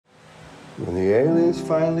When the aliens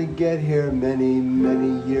finally get here many,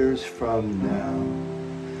 many years from now,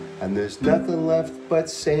 and there's nothing left but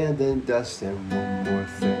sand and dust and one more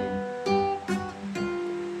thing,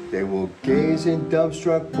 they will gaze in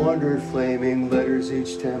dumbstruck wonder, flaming letters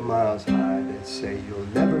each 10 miles high that say you'll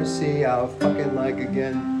never see our fucking like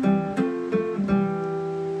again.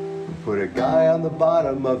 We put a guy on the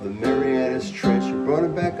bottom of the Marianas Trench and brought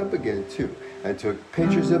him back up again too, and took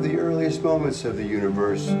pictures of the earliest moments of the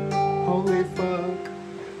universe. Holy fuck.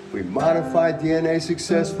 We modified DNA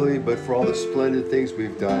successfully, but for all the splendid things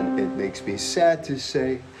we've done, it makes me sad to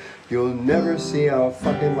say you'll never see our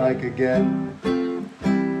fucking like again.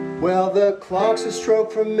 Well, the clock's a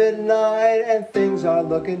stroke from midnight and things are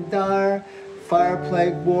looking dire. Fire,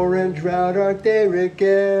 plague, war, and drought are de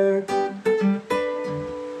rigueur.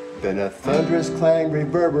 Then a thunderous clang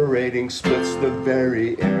reverberating splits the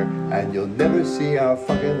very air, and you'll never see our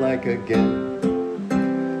fucking like again.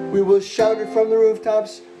 We will shout it from the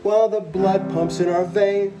rooftops while the blood pumps in our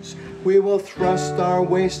veins. We will thrust our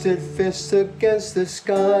wasted fists against the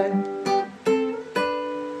sky.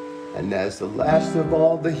 And as the last of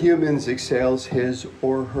all the humans exhales his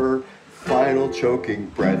or her final choking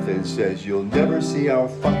breath and says, you'll never see our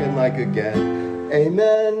fucking like again,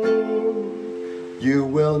 amen. You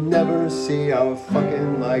will never see our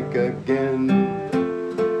fucking like again.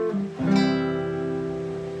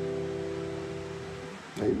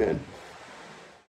 Amen.